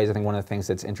many ways, I think one of the things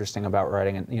that's interesting about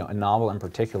writing, a novel in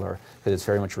particular, because it's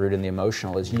very much rooted in the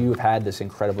emotional, is you've had this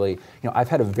incredibly, I've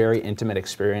had a very intimate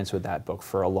experience with that book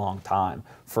for a long time.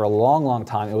 For a long, long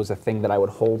time, it was a thing that I would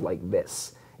hold like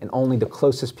this, and only the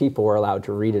closest people were allowed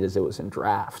to read it as it was in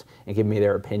draft and give me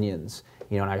their opinions.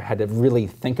 And I had to really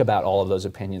think about all of those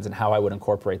opinions and how I would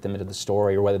incorporate them into the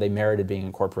story, or whether they merited being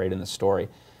incorporated in the story.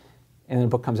 And then the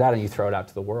book comes out and you throw it out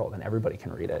to the world, and everybody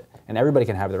can read it, and everybody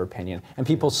can have their opinion. And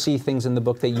people see things in the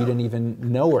book that you didn't even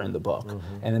know were in the book.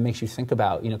 And it makes you think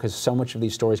about, because so much of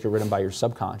these stories get written by your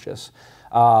subconscious.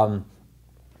 Again,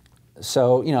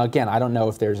 I don't know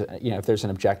if there's, if there's an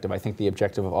objective. I think the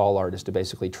objective of all art is to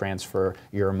basically transfer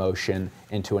your emotion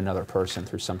into another person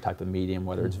through some type of medium,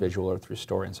 whether it's visual or through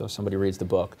story. And so if somebody reads the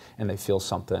book and they feel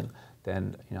something,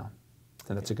 then, then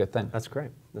that's a good thing. That's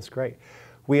great. That's great.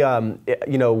 We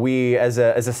as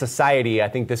a society, I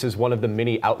think this is one of the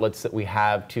many outlets that we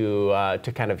have to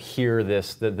kind of hear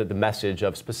the message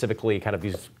of specifically kind of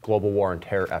these global war and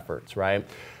terror efforts, right?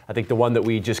 I think the one that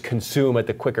we just consume at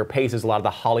the quicker pace is a lot of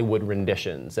the Hollywood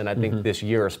renditions, and I think this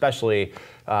year, especially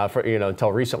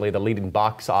until recently, the leading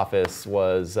box office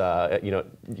was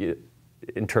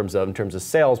in terms of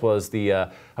sales was the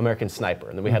American Sniper,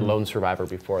 and then we had Lone Survivor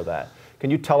before that. Can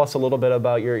you tell us a little bit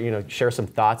about your, share some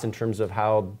thoughts in terms of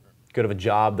how good of a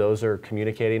job those are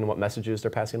communicating and what messages they're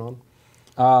passing on?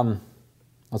 Well,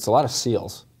 it's a lot of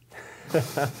SEALs.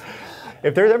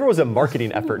 If there ever was a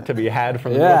marketing effort to be had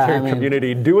from the military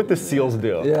community, do what the SEALs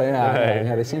do.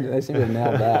 Yeah, they seem to have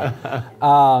nailed that.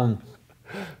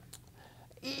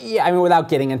 Without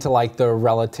getting into like the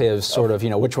relative sort of,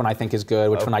 which one I think is good,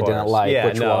 which one I didn't like,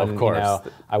 which one,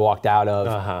 I walked out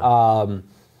of.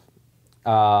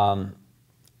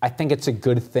 I think it's a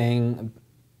good thing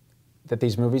that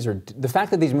these movies are, the fact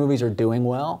that these movies are doing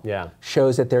well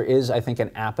shows that there is, I think,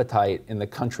 an appetite in the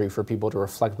country for people to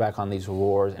reflect back on these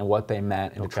wars and what they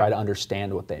meant and to try to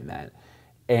understand what they meant.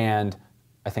 And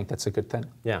I think that's a good thing.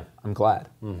 Yeah. I'm glad,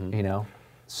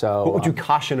 So, what would you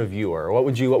caution a viewer? What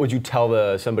would you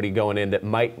tell somebody going in that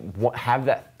might have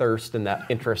that thirst and that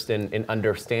interest in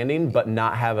understanding, but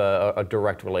not have a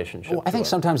direct relationship? Well, I think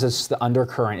sometimes it's the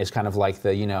undercurrent is kind of like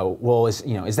the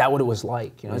is that what it was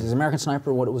like? Is American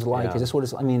Sniper what it was like? Is this what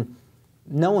it's?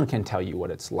 No one can tell you what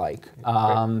it's like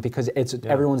because it's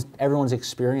everyone's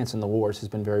experience in the wars has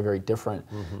been very, very different.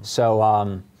 So,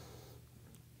 I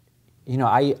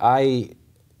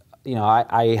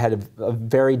had a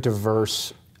very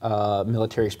diverse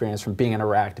military experience, from being in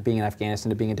Iraq to being in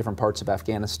Afghanistan to being in different parts of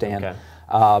Afghanistan,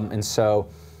 and so,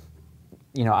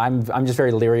 I'm just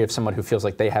very leery of someone who feels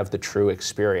like they have the true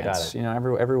experience.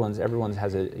 Everyone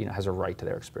has a right to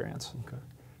their experience. Okay.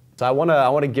 So I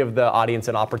want to give the audience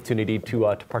an opportunity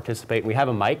to participate. We have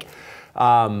a mic,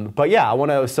 but yeah, I want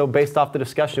to. So based off the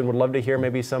discussion, would love to hear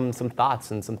maybe some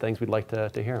thoughts and some things we'd like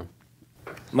to hear.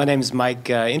 My name's Mike.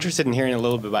 Interested in hearing a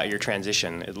little bit about your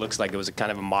transition. It looks like it was a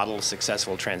kind of a model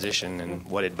successful transition, and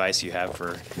what advice you have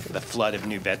for the flood of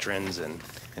new veterans and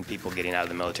people getting out of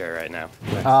the military right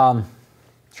now.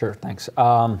 Sure, thanks.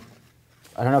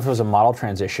 I don't know if it was a model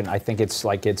transition. I think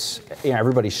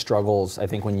everybody struggles, I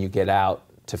think, when you get out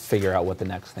to figure out what the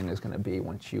next thing is going to be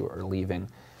once you are leaving.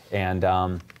 And,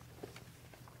 and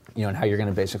how you're going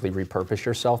to basically repurpose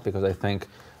yourself, because I think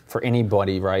for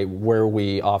anybody, right, where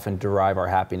we often derive our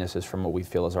happiness is from what we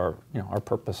feel is our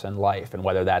purpose in life, and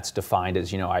whether that's defined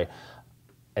as,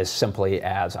 as simply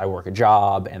as I work a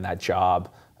job, and that job,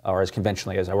 or as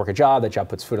conventionally as I work a job, that job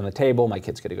puts food on the table, my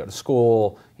kids get to go to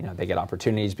school, they get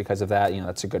opportunities because of that,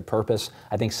 that's a good purpose.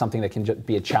 I think something that can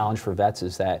be a challenge for vets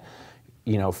is that,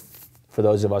 for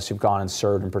those of us who've gone and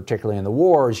served, and particularly in the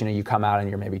wars, you come out and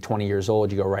you're maybe 20 years old,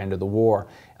 you go right into the war.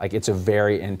 Like, it's a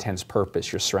very intense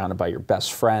purpose. You're surrounded by your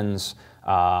best friends.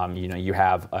 You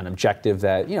have an objective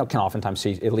that, can oftentimes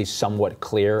see at least somewhat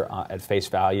clear at face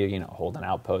value, hold an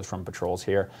outpost, run patrols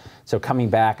here. So coming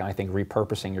back, and I think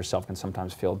repurposing yourself can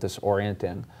sometimes feel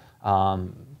disorienting.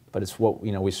 But it's what,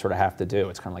 we sort of have to do.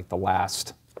 It's kind of like the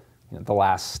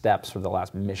last steps, or the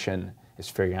last mission, is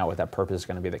figuring out what that purpose is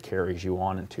going to be that carries you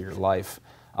on into your life.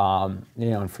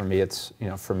 And for me,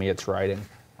 it's writing.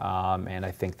 And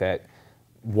I think that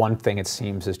one thing it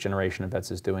seems this generation of vets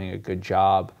is doing a good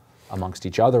job amongst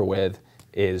each other with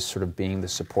is sort of being the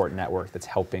support network that's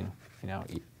helping,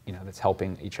 that's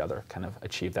helping each other kind of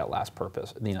achieve that last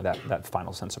purpose, that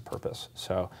final sense of purpose.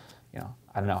 So,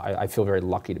 I don't know. I feel very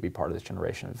lucky to be part of this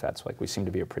generation of vets. Like, we seem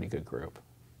to be a pretty good group.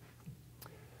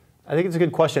 I think it's a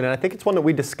good question, and I think it's one that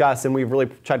we discuss, and we've really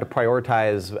tried to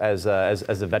prioritize as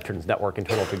a veterans network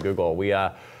internal to Google.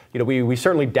 We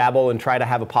certainly dabble and try to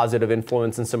have a positive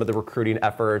influence in some of the recruiting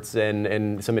efforts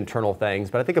and some internal things,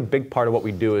 but I think a big part of what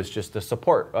we do is just the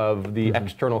support of the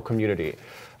external community.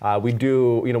 We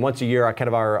do, once a year,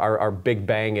 our big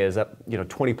bang is at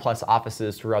 20 plus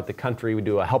offices throughout the country. We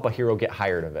do a Help a Hero Get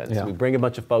Hired event. Yeah. So we bring a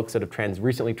bunch of folks that have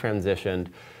recently transitioned.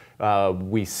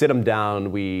 We sit them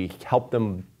down. We help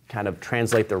them kind of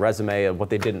translate the resume of what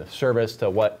they did in the service to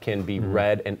what can be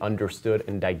read and understood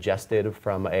and digested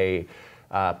from a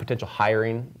potential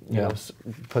hiring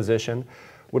position.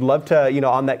 Would love to,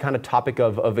 on that kind of topic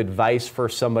of advice for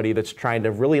somebody that's trying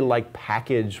to really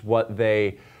package what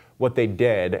they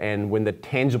did, and when the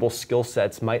tangible skill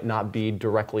sets might not be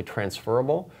directly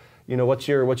transferable. What's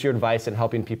your advice in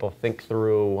helping people think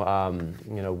through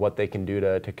what they can do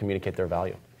to communicate their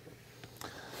value?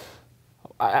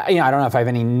 I don't know if I have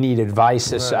any neat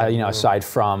advice, aside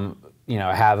from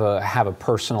have a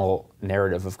personal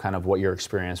narrative of kind of what your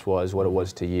experience was, what it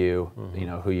was to you,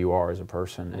 who you are as a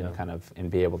person, and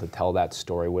be able to tell that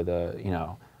story with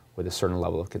a certain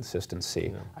level of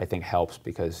consistency. I think helps,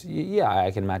 because I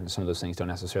can imagine some of those things don't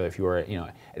necessarily, if you were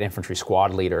an infantry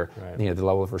squad leader, the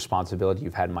level of responsibility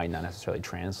you've had might not necessarily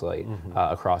translate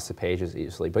across the pages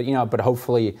easily. But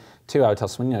hopefully too, I would tell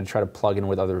someone to try to plug in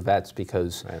with other vets,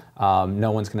 because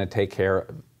no one's going to take care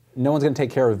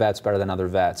of vets better than other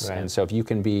vets. And so if you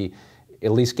can be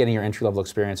at least getting your entry level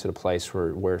experience at a place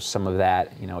where some of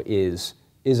that is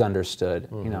understood,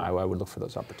 I would look for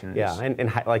those opportunities. Yeah,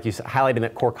 and like you said, highlighting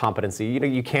that core competency.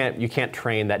 You can't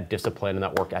train that discipline and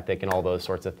that work ethic and all those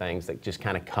sorts of things that just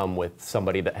kind of come with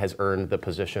somebody that has earned the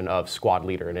position of squad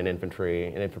leader in an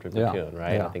infantry platoon,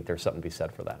 right? Yeah. I think there's something to be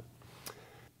said for that.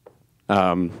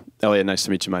 Elliot, nice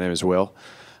to meet you. My name is Will.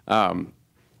 I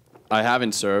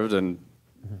haven't served,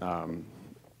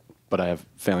 but I have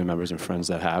family members and friends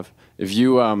that have. If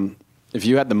you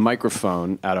had the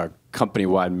microphone at our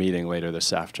company-wide meeting later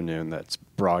this afternoon that's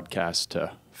broadcast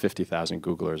to 50,000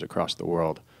 Googlers across the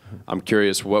world, I'm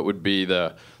curious, what would be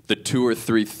the 2 or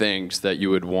 3 things that you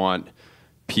would want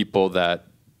people that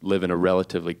live in a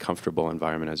relatively comfortable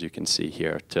environment, as you can see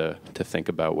here, to think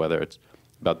about, whether it's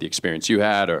about the experience you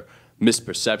had or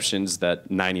misperceptions that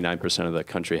 99% of the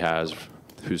country has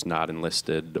who's not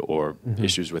enlisted, or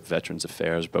issues with Veterans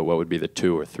Affairs, but what would be the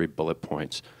 2 or 3 bullet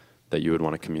points that you would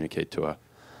want to communicate to a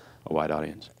wide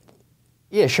audience?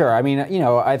 Yeah, sure. I mean,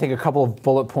 I think a couple of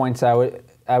bullet points I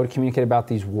would communicate about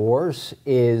these wars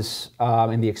is,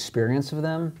 and the experience of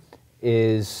them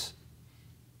is,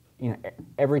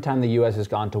 every time the U.S. has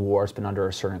gone to war, it's been under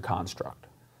a certain construct.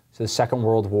 So the Second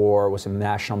World War was a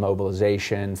national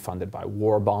mobilization funded by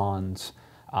war bonds.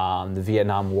 The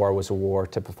Vietnam War was a war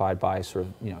typified by sort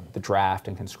of, the draft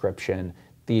and conscription.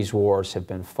 These wars have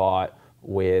been fought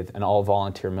with an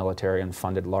all-volunteer military and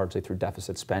funded largely through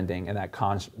deficit spending. And that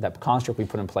construct we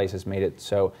put in place has made it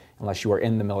so unless you are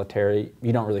in the military,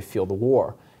 you don't really feel the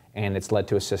war. and it's led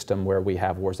to a system where we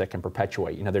have wars that can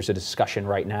perpetuate. You know, there's a discussion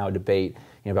right now, a debate,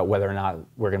 you know, about whether or not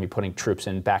we're going to be putting troops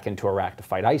back into Iraq to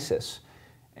fight ISIS.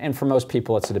 And for most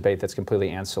people, it's a debate that's completely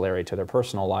ancillary to their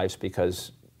personal lives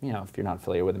because, you know, if you're not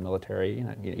affiliated with the military, you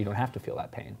know, you don't have to feel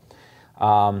that pain.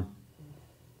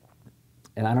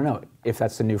 And I don't know, if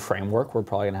that's the new framework, we're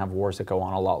probably going to have wars that go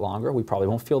on a lot longer. We probably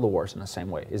won't feel the wars in the same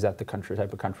way. Is that the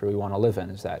type of country we want to live in?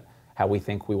 Is that how we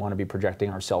think we want to be projecting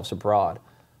ourselves abroad?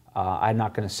 I'm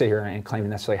not going to sit here and claim to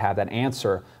necessarily have that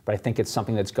answer, but I think it's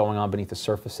something that's going on beneath the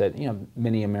surface that, you know,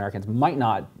 many Americans might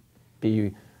not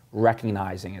be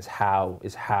recognizing is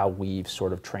how we've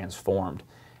sort of transformed.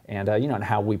 And, you know, and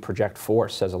how we project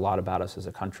force says a lot about us as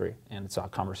a country. And it's a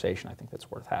conversation I think that's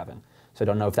worth having. So I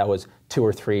don't know if that was 2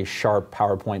 or 3 sharp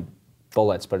PowerPoint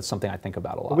bullets, but it's something I think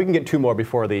about a lot. We can get 2 more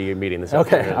before the meeting this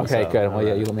afternoon. Okay, good. Well,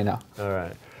 yeah, you let me know. All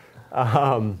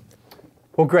right.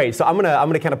 Well, great. So I'm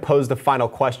gonna kind of pose the final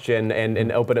question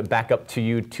and open it back up to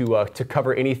you to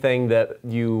cover anything that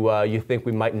you think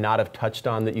we might not have touched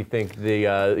on that you think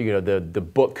the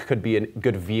book could be a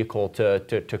good vehicle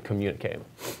to communicate.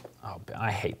 Oh,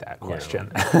 I hate that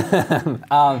question.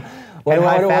 What do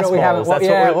we have?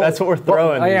 That's what we're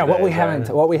throwing. What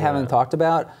we haven't talked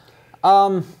about.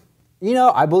 You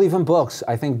know, I believe in books.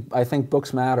 I think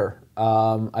books matter.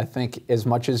 I think as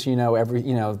much as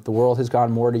the world has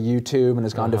gone more to YouTube and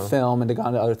has gone to film and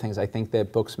gone to other things. I think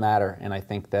that books matter, and I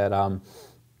think that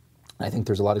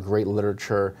there's a lot of great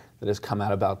literature that has come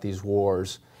out about these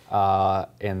wars.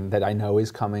 And that I know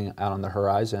is coming out on the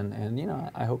horizon, and you know,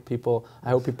 I hope people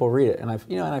read it, and I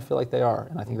feel like they are,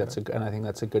 and I think that's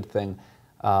a good thing,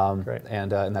 Great.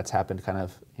 And that's happened kind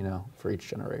of, you know, for each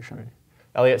generation.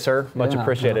 Elliot, sir, much Yeah,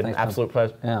 appreciated. no, thanks, Absolute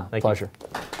pleasure. Yeah, Thank pleasure.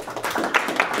 You.